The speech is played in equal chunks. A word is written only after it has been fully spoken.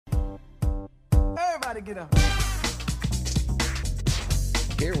get up.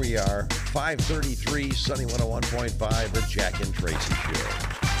 Here we are, 5:33, Sunny 101.5, the Jack and Tracy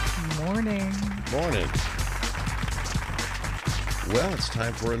Show. Morning. Morning. Well, it's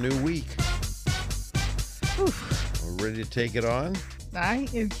time for a new week. Oof. We're ready to take it on?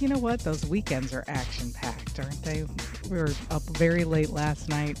 You know what? Those weekends are action-packed, aren't they? We were up very late last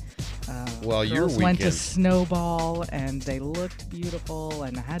night. Well, your girls went to weekend- Snowball, and they looked beautiful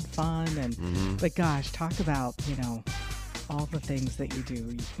and had fun. But gosh, talk about, all the things that you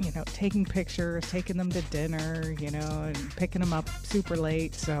do. Taking pictures, taking them to dinner, and picking them up super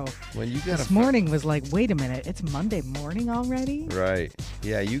late. So When you got this morning was like, wait a minute, it's Monday morning already? Right.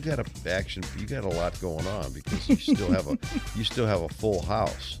 Yeah, you got a lot going on because you still have a full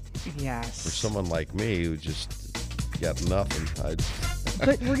house. Yes. For someone like me who just got nothing,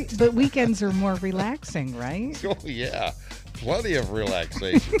 But weekends are more relaxing, right? oh yeah, plenty of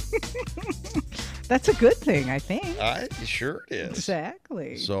relaxation. That's a good thing, I think. Sure it is.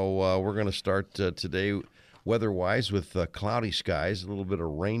 Exactly. So we're going to start today, weather-wise, with cloudy skies, a little bit of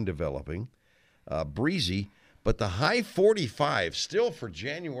rain developing, breezy, but the high 45 still for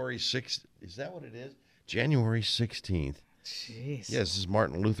January 6th. Is that what it is? January 16th. Jeez. Yes, this is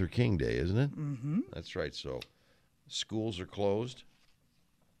Martin Luther King Day, isn't it? Mm-hmm. That's right. So schools are closed.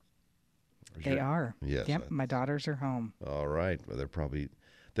 They are. Yes. Yep. My daughters are home. All right. Well,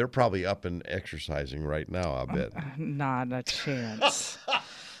 they're probably up and exercising right now, I bet. Not a chance.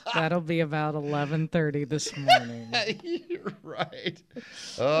 That'll be about 11:30 this morning. You're right.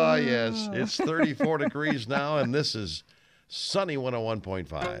 Oh, yes. It's 34 degrees now, and this is Sunny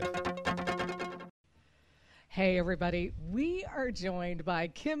 101.5. Hey, everybody. We are joined by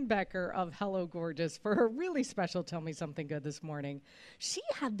Kim Becker of Hello Gorgeous for her really special Tell Me Something Good this morning. She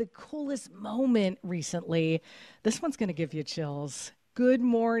had the coolest moment recently. This one's going to give you chills. Good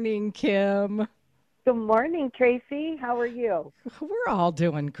morning, Kim. Good morning, Tracy. How are you? We're all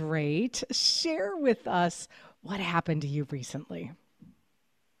doing great. Share with us what happened to you recently.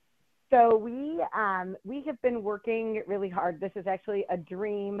 So we have been working really hard. This is actually a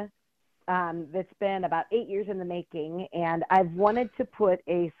dream that's been about 8 years in the making, and I've wanted to put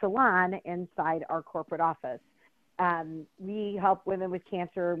a salon inside our corporate office. We help women with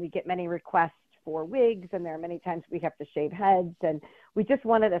cancer, and we get many requests for wigs, and there are many times we have to shave heads, and we just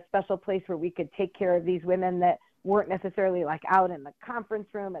wanted a special place where we could take care of these women that weren't necessarily like out in the conference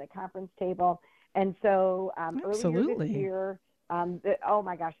room at a conference table. And so earlier this year, oh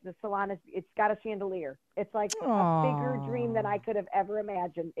my gosh, the salon it's got a chandelier. It's like a bigger dream than I could have ever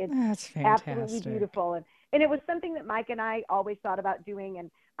imagined. It's That's fantastic. Absolutely beautiful. And it was something that Mike and I always thought about doing.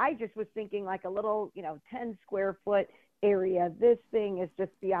 And I just was thinking like a little, 10 square foot area. This thing is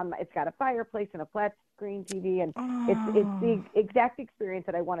just beyond, it's got a fireplace and a flat screen TV. And it's the exact experience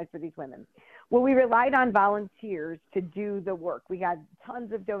that I wanted for these women. Well, we relied on volunteers to do the work. We had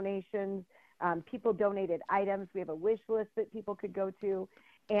tons of donations. People donated items. We have a wish list that people could go to.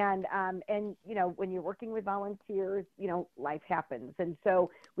 And when you're working with volunteers, life happens. And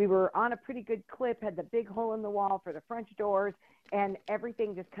so we were on a pretty good clip, had the big hole in the wall for the French doors, and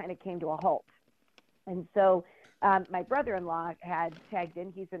everything just kind of came to a halt. And so my brother-in-law had tagged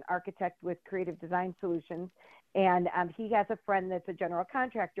in. He's an architect with Creative Design Solutions. And he has a friend that's a general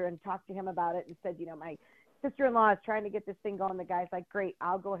contractor, and talked to him about it and said, my sister-in-law is trying to get this thing going. The guy's like, great,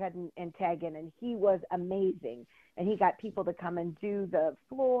 I'll go ahead and tag in. And he was amazing. And he got people to come and do the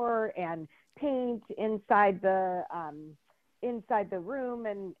floor and paint inside the room.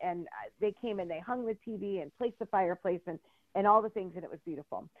 And they came and they hung the TV and placed the fireplace and all the things. And it was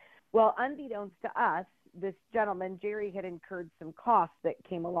beautiful. Well, unbeknownst to us, this gentleman, Jerry, had incurred some costs that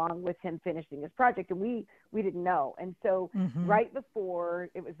came along with him finishing his project. And we didn't know. And so right before,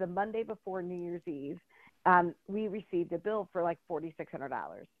 it was the Monday before New Year's Eve, we received a bill for like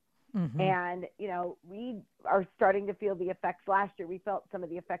 $4,600. And, we are starting to feel the effects. Last year, we felt some of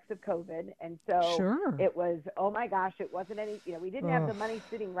the effects of COVID. And so It was, oh my gosh, it wasn't any, we didn't have the money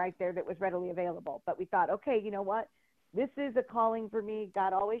sitting right there that was readily available. But we thought, okay, you know what? This is a calling for me.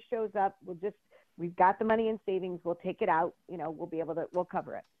 God always shows up. We've got the money in savings. We'll take it out. We'll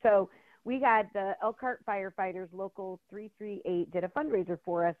cover it. So we had the Elkhart firefighters, local 338, did a fundraiser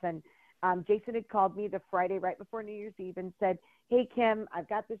for us. And Jason had called me the Friday right before New Year's Eve and said, hey, Kim, I've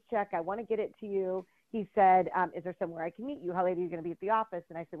got this check. I want to get it to you. He said, is there somewhere I can meet you? How late are you going to be at the office?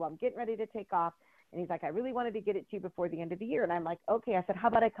 And I said, well, I'm getting ready to take off. And he's like, I really wanted to get it to you before the end of the year. And I'm like, okay. I said, how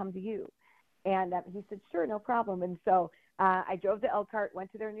about I come to you? And he said, sure, no problem. And so I drove to Elkhart,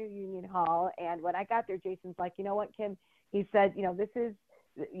 went to their new Union Hall. And when I got there, Jason's like, you know what, Kim? He said, this is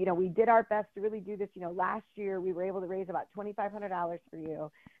we did our best to really do this. Last year we were able to raise about $2,500 for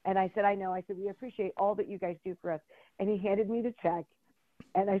you. And I said, I know. I said, we appreciate all that you guys do for us. And he handed me the check,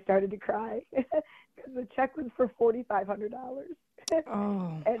 and I started to cry because the check was for $4,500.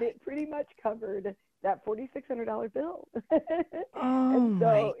 Oh, And it pretty much covered that $4,600 bill. oh And so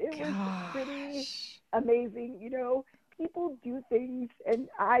my it was pretty gosh. amazing. People do things, and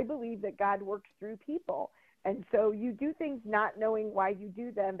I believe that God works through people. And so you do things not knowing why you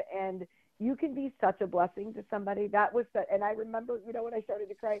do them, and you can be such a blessing to somebody. And I remember, when I started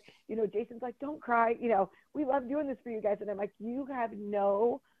to cry, Jason's like, don't cry. We love doing this for you guys. And I'm like, you have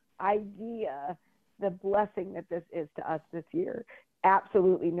no idea the blessing that this is to us this year.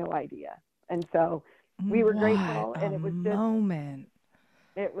 Absolutely no idea. And so we were grateful, and it was just moment.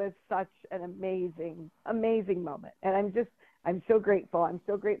 it was such an amazing, amazing moment. And I'm so grateful. I'm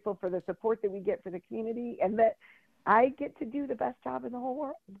so grateful for the support that we get for the community, and that I get to do the best job in the whole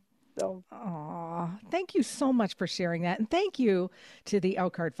world. So, thank you so much for sharing that. And thank you to the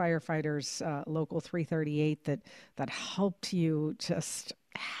Elkhart firefighters, Local 338, that helped you just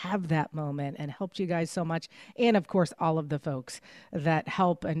have that moment and helped you guys so much. And of course, all of the folks that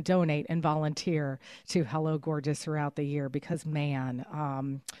help and donate and volunteer to Hello Gorgeous throughout the year, because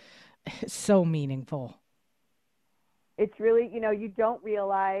man, it's so meaningful. it's really, you don't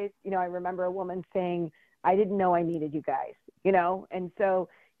realize, I remember a woman saying, I didn't know I needed you guys, and so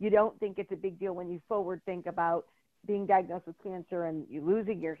you don't think it's a big deal when you forward think about being diagnosed with cancer and you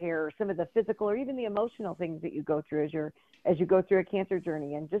losing your hair, or some of the physical or even the emotional things that you go through as you go through a cancer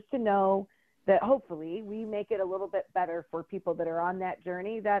journey. And just to know that hopefully we make it a little bit better for people that are on that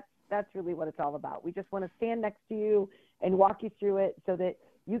journey, that's really what it's all about. We just want to stand next to you and walk you through it so that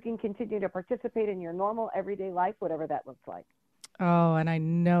you can continue to participate in your normal everyday life, whatever that looks like. Oh, and I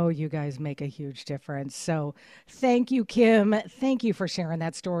know you guys make a huge difference. So thank you, Kim. Thank you for sharing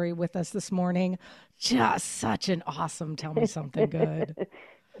that story with us this morning. Just such an awesome Tell Me Something Good.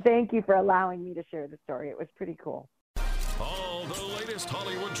 Thank you for allowing me to share the story. It was pretty cool. All the latest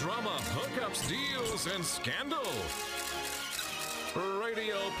Hollywood drama, hookups, deals, and scandal.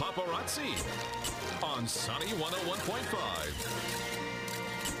 Radio Paparazzi on Sunny 101.5.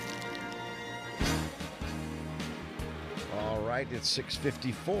 All right, it's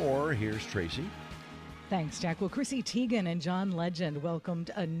 6:54. Here's Tracy. Thanks, Jack. Well, Chrissy Teigen and John Legend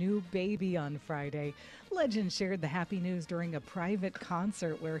welcomed a new baby on Friday. Legend shared the happy news during a private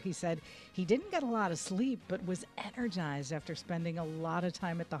concert where he said he didn't get a lot of sleep but was energized after spending a lot of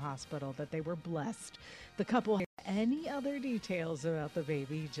time at the hospital, that they were blessed. The couple had any other details about the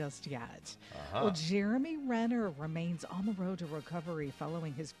baby just yet. Well, Jeremy Renner remains on the road to recovery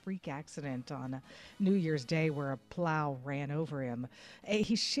following his freak accident on New Year's Day where a plow ran over him.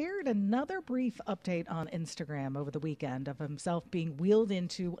 He shared another brief update on Instagram over the weekend of himself being wheeled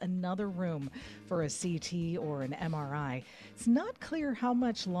into another room for a CT or an MRI. It's not clear how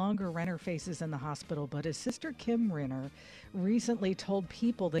much longer Renner faces in the hospital, but his sister Kim Renner recently told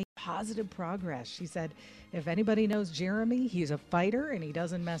People that positive progress. She said, if anybody knows Jeremy, he's a fighter and he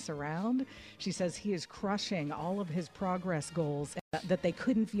doesn't mess around. She says he is crushing all of his progress goals, and that they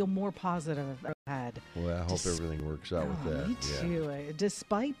couldn't feel more positive ahead. Well, I hope everything works out with that. Me too.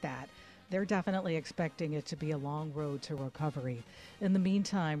 Despite that, they're definitely expecting it to be a long road to recovery. In the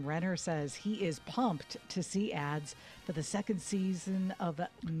meantime, Renner says he is pumped to see ads for the second season of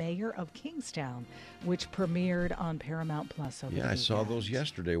Mayor of Kingstown, which premiered on Paramount Plus over the I saw weekend. those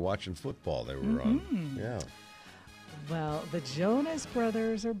yesterday watching football. They were on. Yeah. Well, the Jonas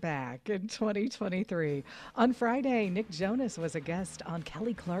Brothers are back in 2023. On Friday, Nick Jonas was a guest on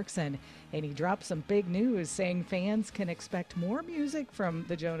Kelly Clarkson, and he dropped some big news saying fans can expect more music from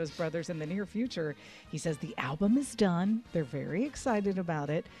the Jonas Brothers in the near future. He says the album is done. They're very excited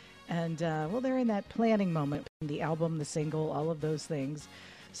about it. And, they're in that planning moment, the album, the single, all of those things.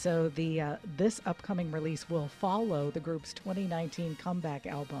 So this upcoming release will follow the group's 2019 comeback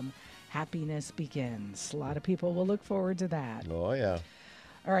album, Happiness Begins. A lot of people will look forward to that. Oh, yeah.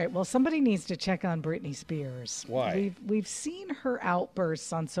 All right, well, somebody needs to check on Britney Spears. Why? We've seen her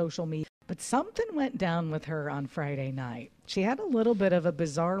outbursts on social media, but something went down with her on Friday night. She had a little bit of a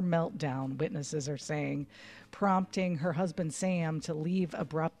bizarre meltdown, witnesses are saying, prompting her husband Sam to leave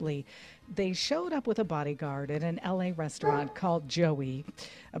abruptly. They showed up with a bodyguard at an LA restaurant called Joey.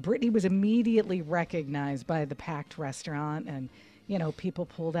 Britney was immediately recognized by the packed restaurant, and people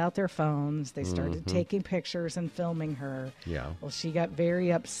pulled out their phones. They started taking pictures and filming her. Yeah. Well, she got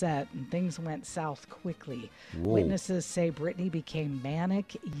very upset and things went south quickly. Whoa. Witnesses say Britney became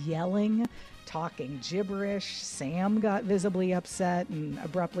manic, yelling, talking gibberish. Sam got visibly upset and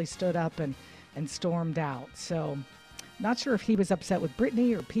abruptly stood up and stormed out. So Not sure if he was upset with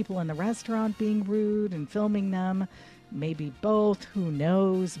Brittany or people in the restaurant being rude and filming them. Maybe both, who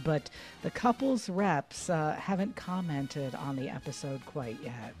knows? But the couple's reps haven't commented on the episode quite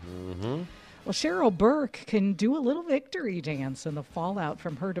yet. Mm-hmm. Well, Cheryl Burke can do a little victory dance in the fallout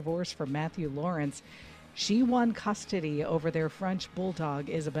from her divorce from Matthew Lawrence. She won custody over their French bulldog,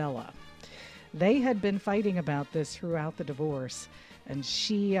 Isabella. They had been fighting about this throughout the divorce, and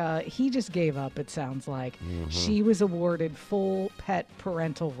he just gave up, it sounds like. She was awarded full pet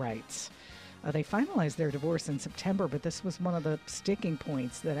parental rights. They finalized their divorce in September, but this was one of the sticking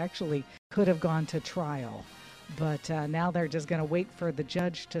points that actually could have gone to trial. But now they're just going to wait for the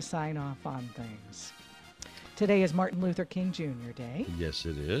judge to sign off on things. Today is Martin Luther King Jr. Day. Yes,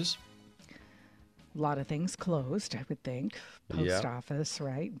 it is. A lot of things closed, I would think. Post office,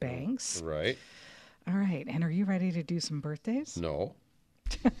 right? Banks. Right. All right. And are you ready to do some birthdays? No.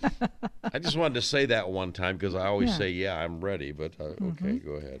 I just wanted to say that one time because I always say, yeah, I'm ready. But okay,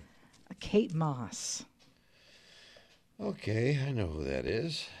 go ahead. Kate Moss. Okay, I know who that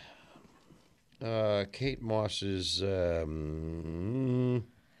is. Kate Moss is... I'm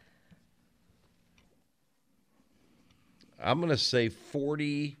going to say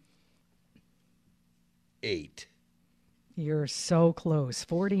 48. You're so close.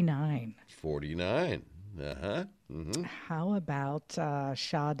 49. 49. Uh-huh. Mm-hmm. How about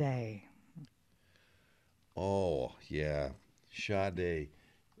Sade? Oh, yeah. Sade.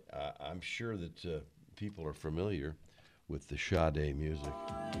 I'm sure that people are familiar with the Sade music.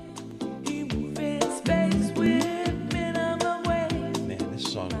 Man,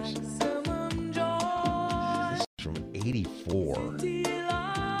 this song is from 84.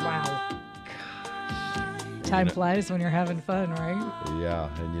 Wow. Time flies when you're having fun, right? Yeah,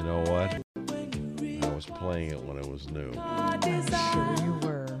 and you know what? I was playing it when it was new. I'm sure you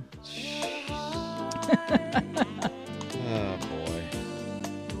were. Oh, boy.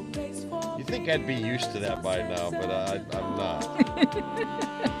 You think I'd be used to that by now, but I'm not.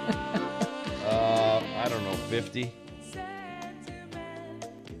 I don't know, 50?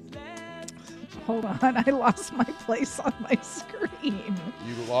 Hold on, I lost my place on my screen.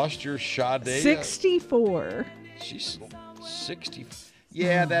 You lost your Sade? 64. She's 60.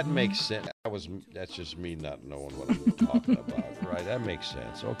 Yeah, that makes sense. That's just me not knowing what I'm talking about. Right, that makes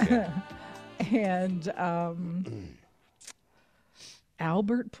sense. Okay. And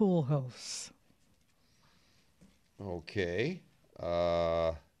Albert Pujols. Okay.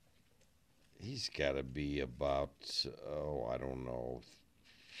 He's got to be about, I don't know,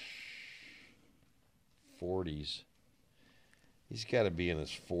 40s. He's got to be in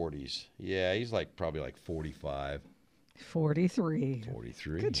his 40s. Yeah, he's probably 45. 43.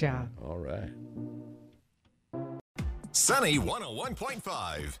 43. Good job. All right. Sunny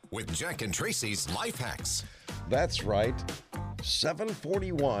 101.5 with Jack and Tracy's Life Hacks. That's right.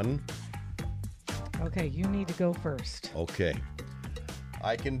 7:41. Okay, you need to go first. Okay.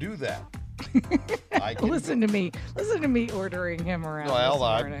 I can do that. Listen to me ordering him around this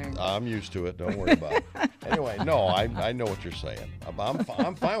morning. I'm used to it. Don't worry about it. Anyway, no, I know what you're saying. I'm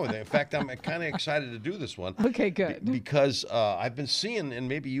fine with it. In fact, I'm kind of excited to do this one. Okay, good. Because I've been seeing, and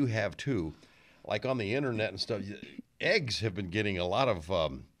maybe you have too, like on the internet and stuff, eggs have been getting a lot of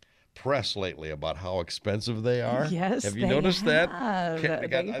press lately about how expensive they are. Yes, have you noticed that?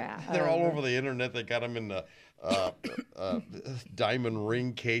 They're all over the internet. They got them in the diamond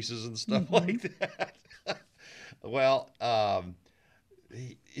ring cases and stuff like that. Well,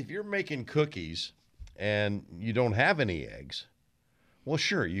 if you're making cookies and you don't have any eggs, well,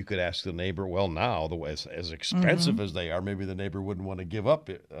 sure, you could ask the neighbor. Well, now, as expensive as they are, maybe the neighbor wouldn't want to give up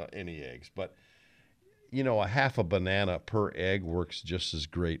any eggs. But, you know, a half a banana per egg works just as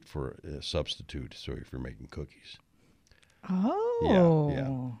great for a substitute. So if you're making cookies. Oh, yeah.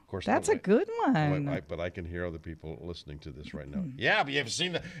 Of course, that's a good one. But I can hear other people listening to this right now. Yeah, but have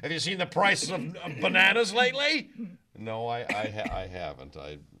you seen the price of bananas lately? No, I haven't.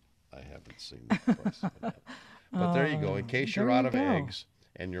 I haven't seen the price of bananas. But there you go. In case you're out of eggs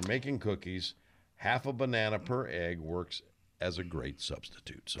and you're making cookies, half a banana per egg works as a great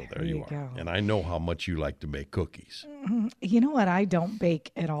substitute. So there you are. Go. And I know how much you like to make cookies. You know what? I don't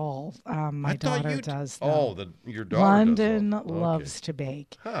bake at all. My daughter does. Though. Oh, your daughter London does. loves to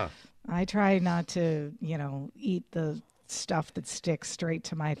bake. Huh. I try not to, eat the stuff that sticks straight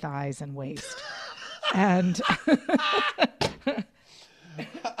to my thighs and waist. And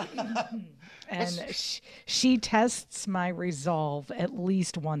she tests my resolve at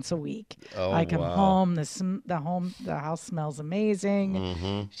least once a week. Oh, I come home, the house smells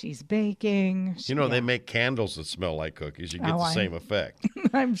amazing. She's baking. They make candles that smell like cookies. You get the same effect.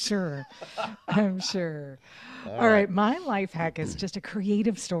 I'm sure. I'm sure. All right. My life hack is just a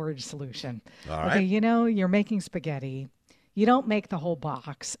creative storage solution. All Okay, right. you're making spaghetti. You don't make the whole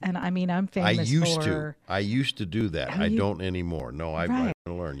box. And I mean, I'm famous I used to do that. I you- don't anymore. No, I Right.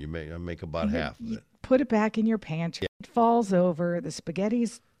 learned. I make about half of it. Put it back in your pantry. It falls over. The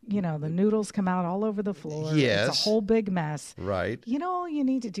spaghetti's, the noodles come out all over the floor. Yes. It's a whole big mess. Right. All you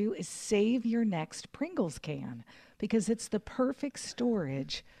need to do is save your next Pringles can because it's the perfect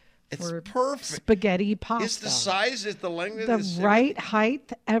storage It's for perfect. spaghetti pasta. It's the size, it's the length, the it's right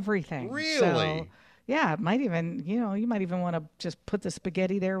height, everything. Really? So, yeah, it might even, you might even want to just put the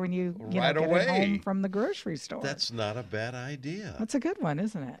spaghetti there when you Right get away. it home from the grocery store. That's not a bad idea. That's a good one,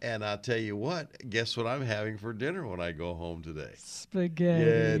 isn't it? And I'll tell you what, guess what I'm having for dinner when I go home today?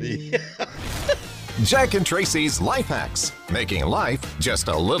 Spaghetti. Jack and Tracy's Life Hacks, making life just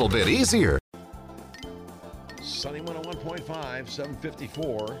a little bit easier. Sunny 101.5,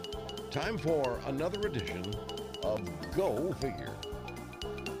 754. Time for another edition of Go Figure.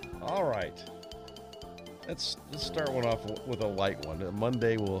 All right. Let's start one off with a light one.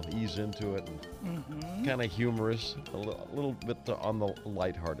 Monday we'll ease into it and kind of humorous, a little bit on the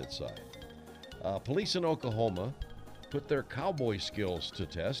lighthearted side. Police in Oklahoma put their cowboy skills to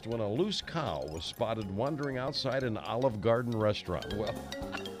test when a loose cow was spotted wandering outside an Olive Garden restaurant. Well,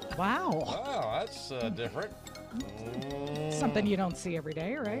 Wow. wow, that's different. Something you don't see every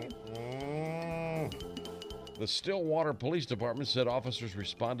day, right? The Stillwater Police Department said officers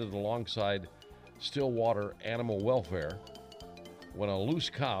responded alongside Stillwater Animal Welfare when a loose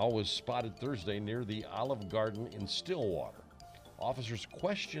cow was spotted Thursday near the Olive Garden in Stillwater. Officers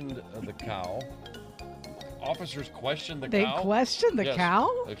questioned the cow. Officers questioned the They cow. questioned the Yes. cow?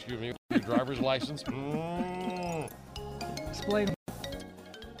 Excuse me. Your driver's license. Explain.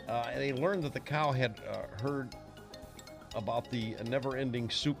 And they learned that the cow had heard about the never-ending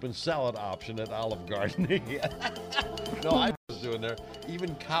soup and salad option at Olive Garden. No, I was doing there.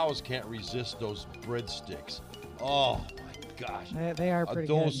 Even cows can't resist those breadsticks. Oh my gosh, They are pretty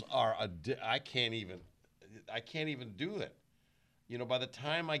those good. are I can't even do it. By the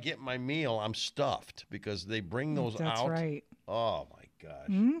time I get my meal, I'm stuffed because they bring those That's out. right. Oh my gosh.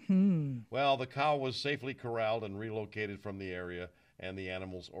 Mm-hmm. Well, the cow was safely corralled and relocated from the area, and the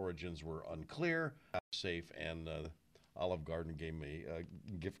animal's origins were unclear. Safe, and Olive Garden gave me a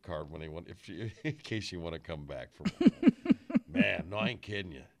gift card when they want, in case you want to come back for more. Man, no, I ain't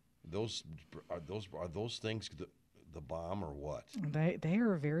kidding you. Those things the bomb or what? They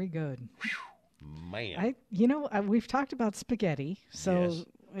are very good. Man, We've talked about spaghetti, so Yes,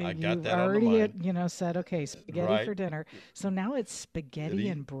 I got you've that on the already mind. said okay, spaghetti Right. for dinner. So now it's spaghetti Spaghetti.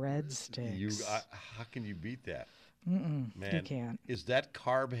 and breadsticks. how can you beat that? You Man, can't. is that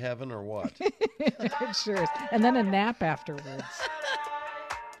carb heaven or what? It sure is. And then a nap afterwards.